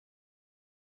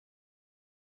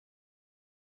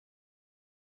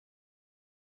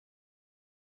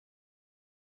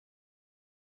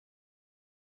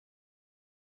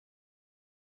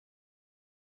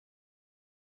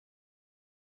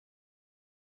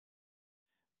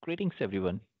Greetings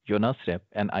everyone, Jonas Rep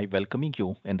and I welcoming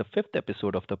you in the fifth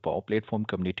episode of the Power Platform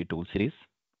Community Tool series.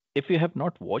 If you have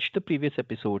not watched the previous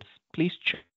episodes, please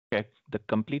check the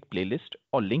complete playlist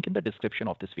or link in the description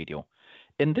of this video.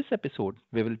 In this episode,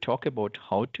 we will talk about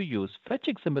how to use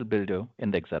FetchXML Builder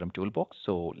in the XrmToolBox.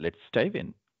 So let's dive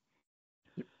in.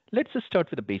 Let's just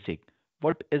start with the basic.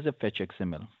 What is a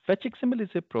FetchXML? FetchXML is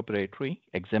a proprietary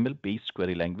XML-based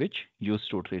query language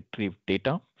used to retrieve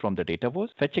data from the database.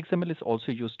 FetchXML is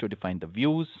also used to define the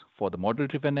views for the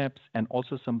model-driven apps and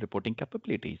also some reporting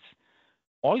capabilities.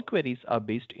 All queries are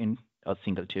based in a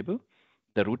single table.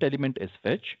 The root element is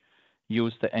fetch.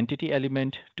 Use the entity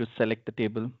element to select the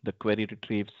table the query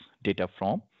retrieves data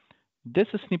from. This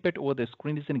snippet over the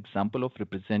screen is an example of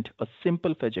represent a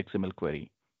simple fetch XML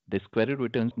query. This query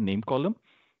returns name column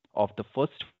of the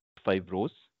first five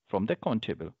rows from the account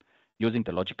table using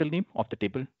the logical name of the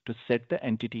table to set the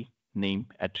entity name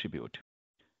attribute.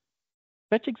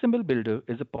 FetchXML Builder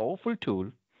is a powerful tool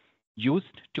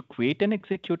used to create and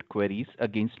execute queries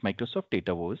against Microsoft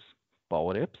Dataverse,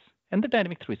 Power Apps, and the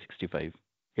Dynamics 365.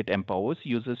 It empowers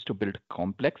users to build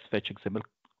complex FetchXML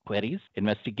queries,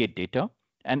 investigate data,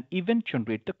 and even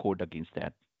generate the code against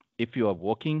that. If you are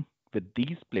working with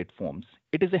these platforms,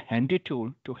 it is a handy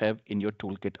tool to have in your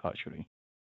toolkit archery.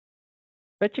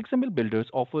 FetchXML Builders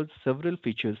offers several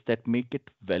features that make it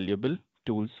valuable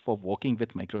tools for working with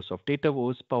Microsoft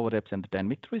Dataverse, Power Apps, and the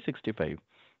Dynamics 365.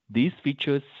 These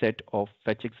features set of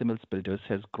FetchXML builders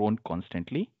has grown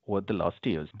constantly over the last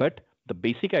years, but the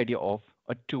basic idea of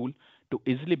a tool to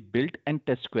easily build and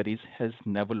test queries has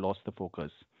never lost the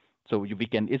focus. So we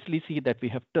can easily see that we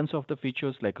have tons of the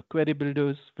features like query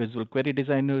builders, visual query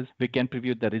designers. We can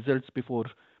preview the results before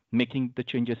making the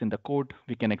changes in the code.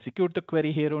 We can execute the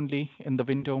query here only in the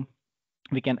window.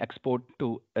 We can export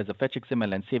to as a fetch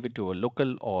XML and save it to a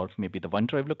local or maybe the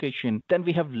OneDrive location. Then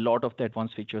we have a lot of the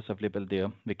advanced features available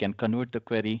there. We can convert the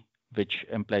query, which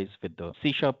implies with the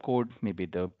C# code, maybe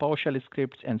the PowerShell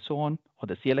scripts and so on, or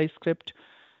the CLI script.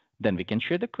 Then we can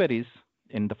share the queries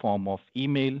in the form of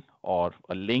email or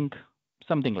a link,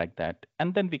 something like that.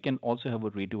 And then we can also have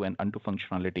a redo and undo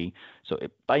functionality. So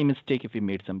if by mistake, if we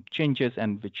made some changes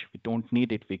and which we don't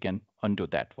need it, we can undo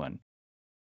that one.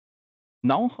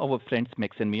 Now our friends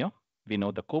Max and Mia, we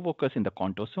know the co-workers in the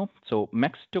Contoso. So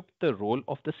Max took the role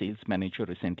of the sales manager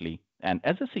recently. And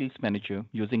as a sales manager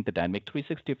using the Dynamics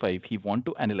 365, he want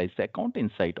to analyze the account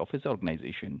insight of his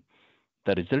organization.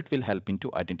 The result will help him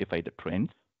to identify the trends,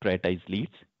 prioritize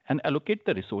leads, and allocate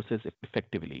the resources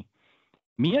effectively.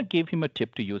 Mia gave him a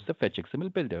tip to use the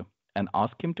FetchXML Builder and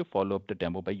asked him to follow up the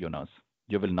demo by Jonas.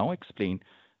 You will now explain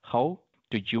how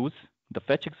to use the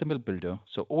FetchXML Builder.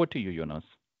 So over to you, Jonas.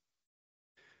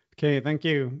 Okay, thank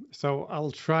you. So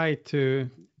I'll try to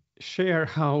share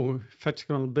how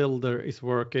FetchXML Builder is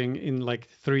working in like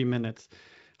 3 minutes.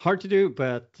 Hard to do,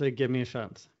 but give me a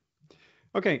chance.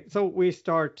 Okay, so we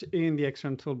start in the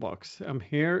XrmToolBox. I'm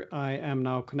here. I am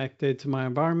now connected to my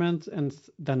environment, and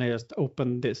then I just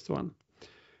open this one.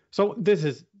 So this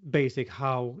is basic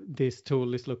how this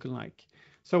tool is looking like.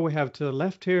 So we have to the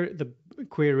left here the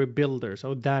query builder.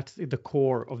 So that's the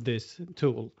core of this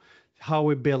tool. How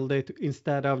we build it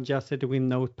instead of just sitting with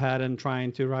Notepad and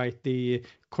trying to write the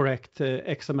correct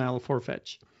XML for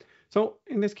fetch. So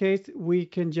in this case, we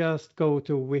can just go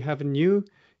to, we have a new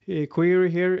query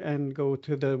here and go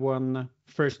to the one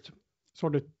first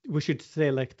sort of, we should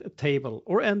select a table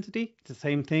or entity. It's the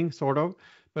same thing, sort of.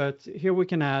 But here we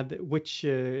can add which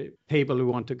table we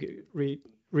want to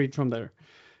read from there.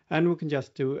 And we can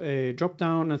just do a drop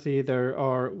down and see there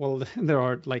are, well, there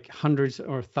are like hundreds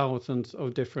or thousands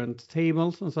of different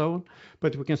tables and so on,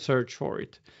 but we can search for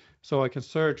it. So I can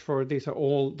search for, these are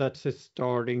all that's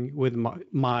starting with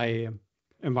my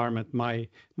environment,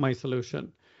 my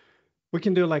solution. We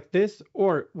can do like this,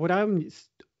 or what I'm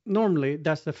normally,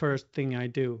 that's the first thing I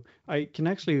do. I can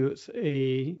actually use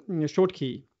a short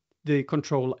key, the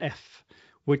Control F,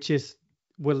 which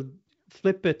will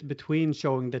flip it between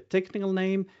showing the technical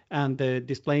name and the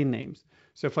display names.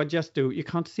 So if I just do, you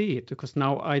can't see it because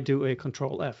now I do a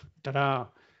Control F. Ta-da!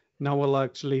 Now we'll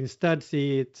actually instead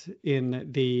see it in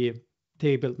the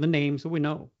table, the name, so we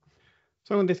know.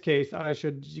 So in this case, I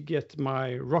should get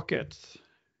my rocket,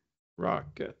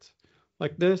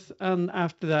 like this. And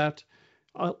after that,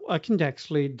 I can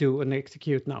actually do an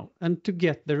execute now and to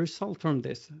get the result from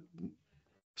this.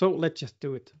 So let's just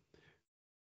do it.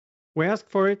 We ask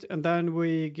for it, and then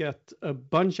we get a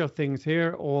bunch of things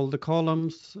here. All the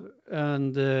columns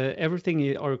and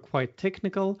everything are quite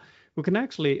technical. We can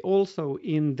actually also,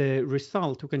 in the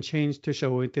result, we can change to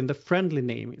show it in the friendly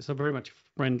name. It's a very much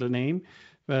friendly name,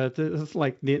 but it's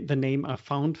like the name I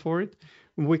found for it.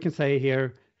 We can say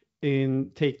here,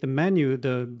 take the menu,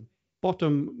 the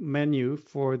bottom menu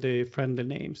for the friendly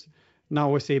names. Now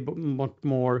we see much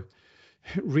more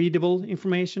readable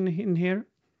information in here,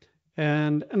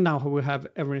 and now we have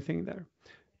everything there.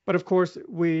 But of course,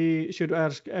 we should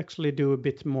actually do a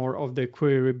bit more of the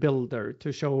query builder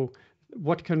to show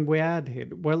what can we add here.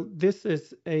 Well, this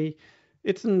is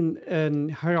it's an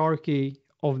hierarchy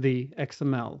of the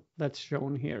XML that's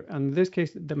shown here. And in this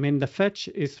case, the fetch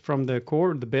is from the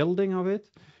core, the building of it.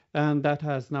 And that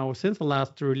has now, since the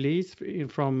last release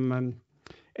from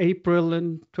April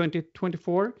in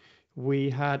 2024, we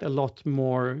had a lot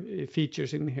more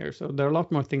features in here. So there are a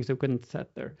lot more things that we can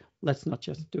set there. Let's not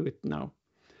just do it now.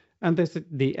 And this is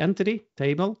the entity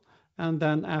table. And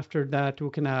then after that, we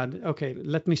can add, okay,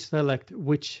 let me select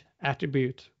which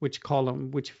attribute, which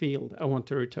column, which field I want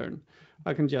to return.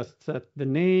 I can just set the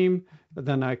name,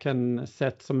 then I can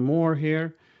set some more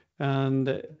here.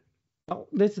 And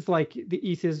this is like the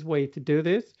easiest way to do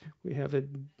this. We have a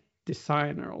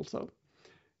designer also.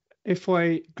 If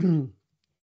I,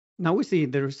 now we see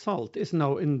the result is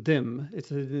now in dim.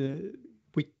 It's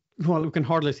we can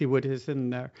hardly see what is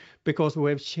in there because we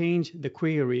have changed the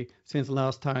query since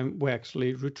last time we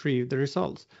actually retrieved the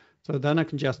results. So then I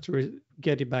can just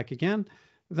get it back again.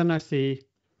 Then I see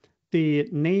the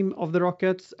name of the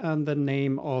rockets and the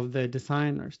name of the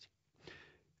designers.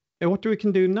 And what we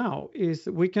can do now is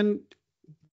we can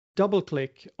double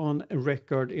click on a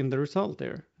record in the result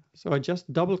there. So I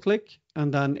just double click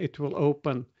and then it will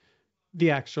open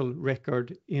the actual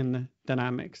record in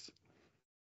Dynamics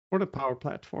or the Power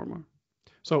Platform.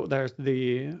 So there's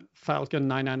the Falcon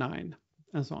 999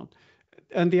 and so on.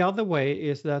 And the other way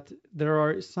is that there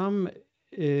are some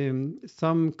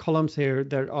columns here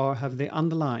that have the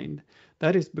underlined.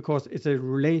 That is because it's a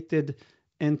related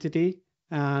entity.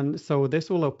 And so this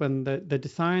will open the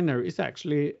designer is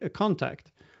actually a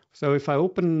contact. So if I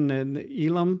open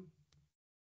Elon,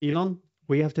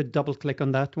 we have to double click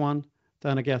on that one.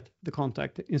 Then I get the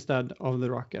contact instead of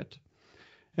the rocket.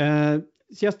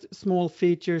 It's just small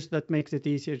features that makes it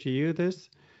easier to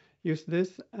use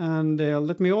this. And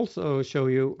let me also show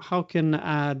you how can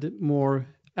add more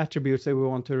attributes that we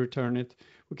want to return it.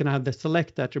 We can add the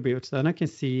select attributes, then I can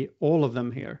see all of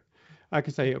them here. I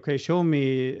can say, okay, show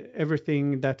me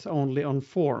everything that's only on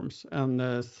forms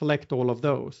and select all of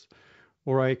those.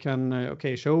 Or I can,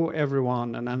 okay, show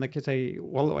everyone. And then I can say,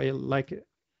 well, I like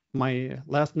my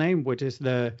last name, which is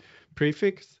the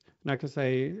prefix. And I can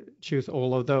say, choose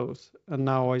all of those. And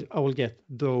now I will get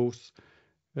those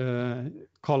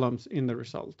columns in the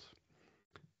result.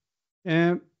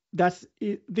 This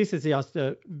is just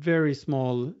a very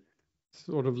small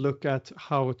sort of look at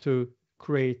how to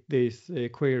create these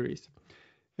queries.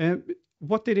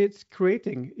 What it is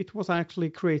creating, it was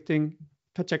actually creating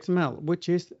FetchXML, which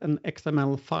is an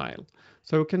XML file.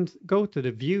 So we can go to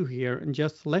the view here and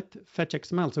just select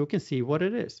FetchXML so we can see what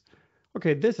it is.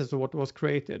 Okay, this is what was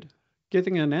created,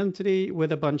 getting an entity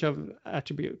with a bunch of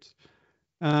attributes.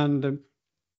 And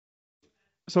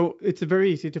so it's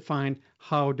very easy to find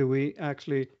how do we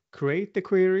actually create the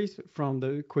queries from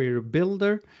the query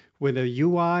builder with a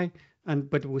UI,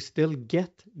 but we still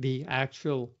get the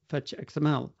actual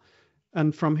FetchXML.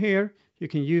 And from here, you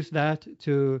can use that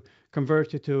to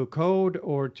convert it to code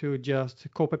or to just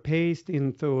copy paste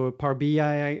into Power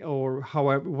BI or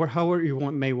however you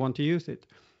may want to use it.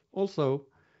 Also,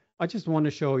 I just want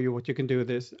to show you what you can do with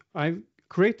this. I've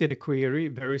created a query,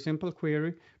 very simple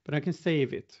query, but I can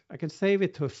save it. I can save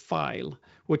it to a file,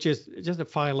 which is just a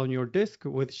file on your disk,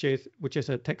 which is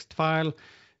a text file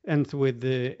and with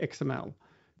the XML.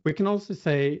 We can also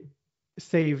say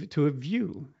save to a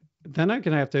view. Then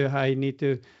I need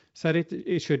to set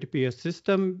it should be a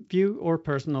system view or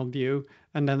personal view.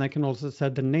 And then I can also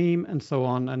set the name and so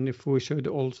on. And if we should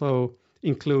also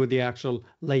include the actual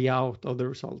layout of the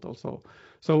result also.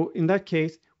 So in that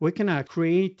case, we can add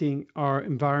creating our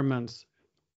environments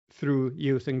through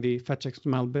using the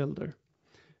FetchXML Builder.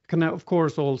 Can of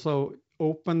course also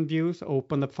open views,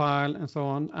 open the file and so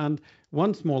on. And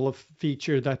one small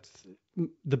feature that's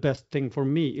the best thing for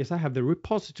me is I have the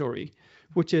repository,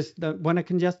 which is that when I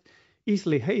can just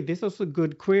easily, hey, this is a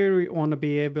good query. I want to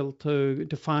be able to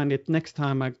find it next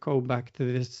time I go back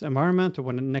to this environment or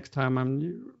when the next time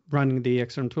I'm running the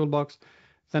XrmToolBox,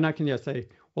 then I can just say,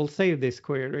 well, save this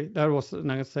query. That was,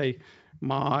 and I can say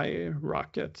my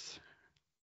rockets.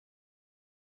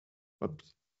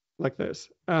 Oops, like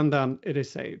this. And then it is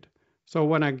saved. So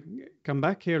when I come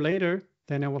back here later,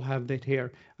 then I will have that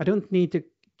here. I don't need to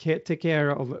take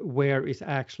care of where is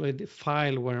actually the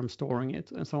file where I'm storing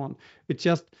it and so on. It's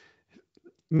just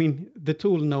I mean, the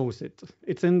tool knows it.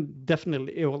 It's in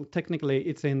definitely, well, technically,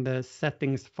 it's in the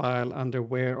settings file under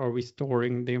where are we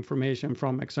storing the information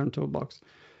from XrmToolBox.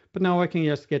 But now I can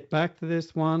just get back to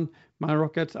this one, my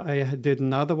rockets. I did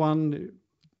another one,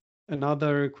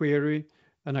 another query,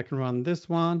 and I can run this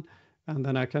one, and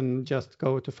then I can just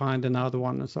go to find another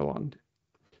one and so on.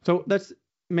 So that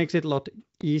makes it a lot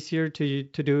easier to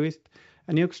do it.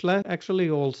 And you actually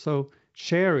also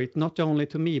share it, not only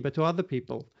to me, but to other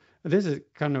people. This is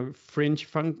kind of fringe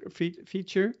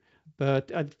feature,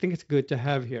 but I think it's good to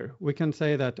have here. We can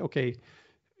say that, okay,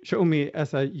 show me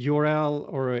as a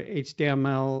URL or a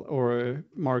HTML or a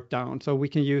Markdown. So we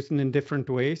can use it in different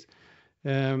ways.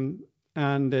 And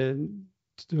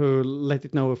to let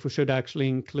it know if we should actually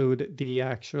include the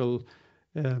actual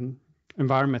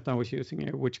environment I was using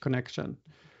here, which connection.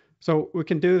 So we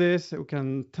can do this. We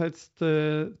can test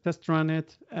run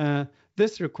it.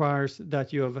 This requires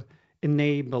that you have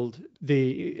enabled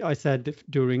I said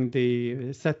during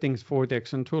the settings for the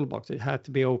XrmToolBox, it had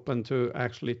to be open to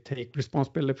actually take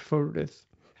responsibility for this.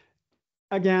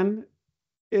 Again,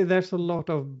 there's a lot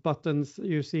of buttons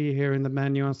you see here in the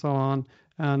menu and so on.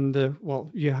 And well,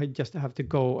 you just have to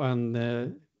go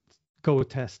and go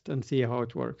test and see how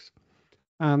it works.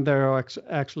 And there are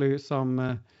actually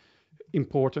some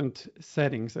important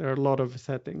settings. There are a lot of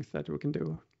settings that we can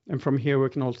do. And from here, we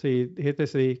can also see, here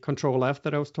is the Control F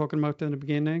that I was talking about in the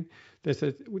beginning. This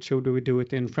is, should we do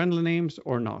it in friendly names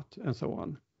or not, and so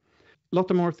on. A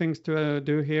lot of more things to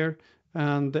do here.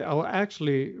 And I'll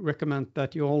actually recommend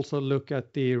that you also look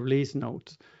at the release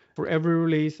notes. For every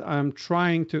release, I'm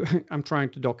trying to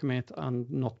document. I'm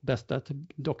not best at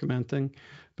documenting,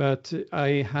 but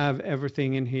I have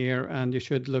everything in here, and you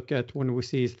should look at when we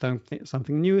see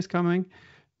something new is coming,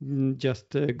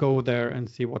 just go there and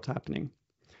see what's happening.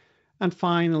 And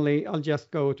finally, I'll just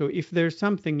go to if there's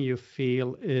something you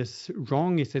feel is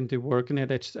wrong, isn't working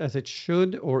as it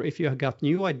should, or if you have got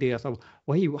new ideas of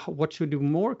what should you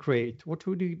more create, what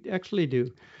should you actually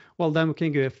do, well, then we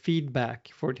can give feedback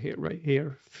for it here, right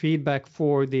here. Feedback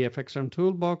for the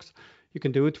XrmToolBox. You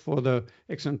can do it for the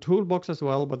XrmToolBox as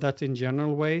well, but that's in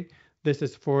general way. This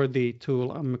is for the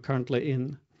tool I'm currently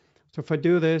in. So if I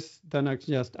do this, then I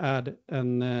can just add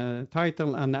a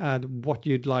title and add what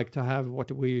you'd like to have, what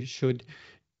we should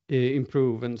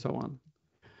improve, and so on.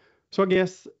 So I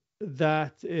guess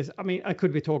that is, I mean, I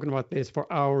could be talking about this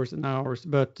for hours and hours,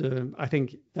 but I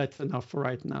think that's enough for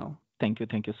right now. Thank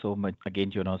you so much again,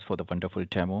 Jonas, for the wonderful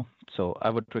demo. So I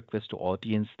would request to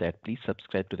audience that please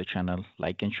subscribe to the channel,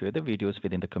 like and share the videos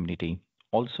within the community.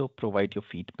 Also provide your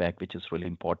feedback, which is really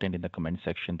important in the comment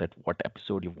section, that what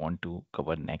episode you want to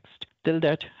cover next. Till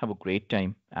that, have a great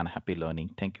time and happy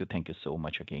learning. Thank you so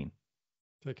much again.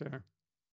 Take care.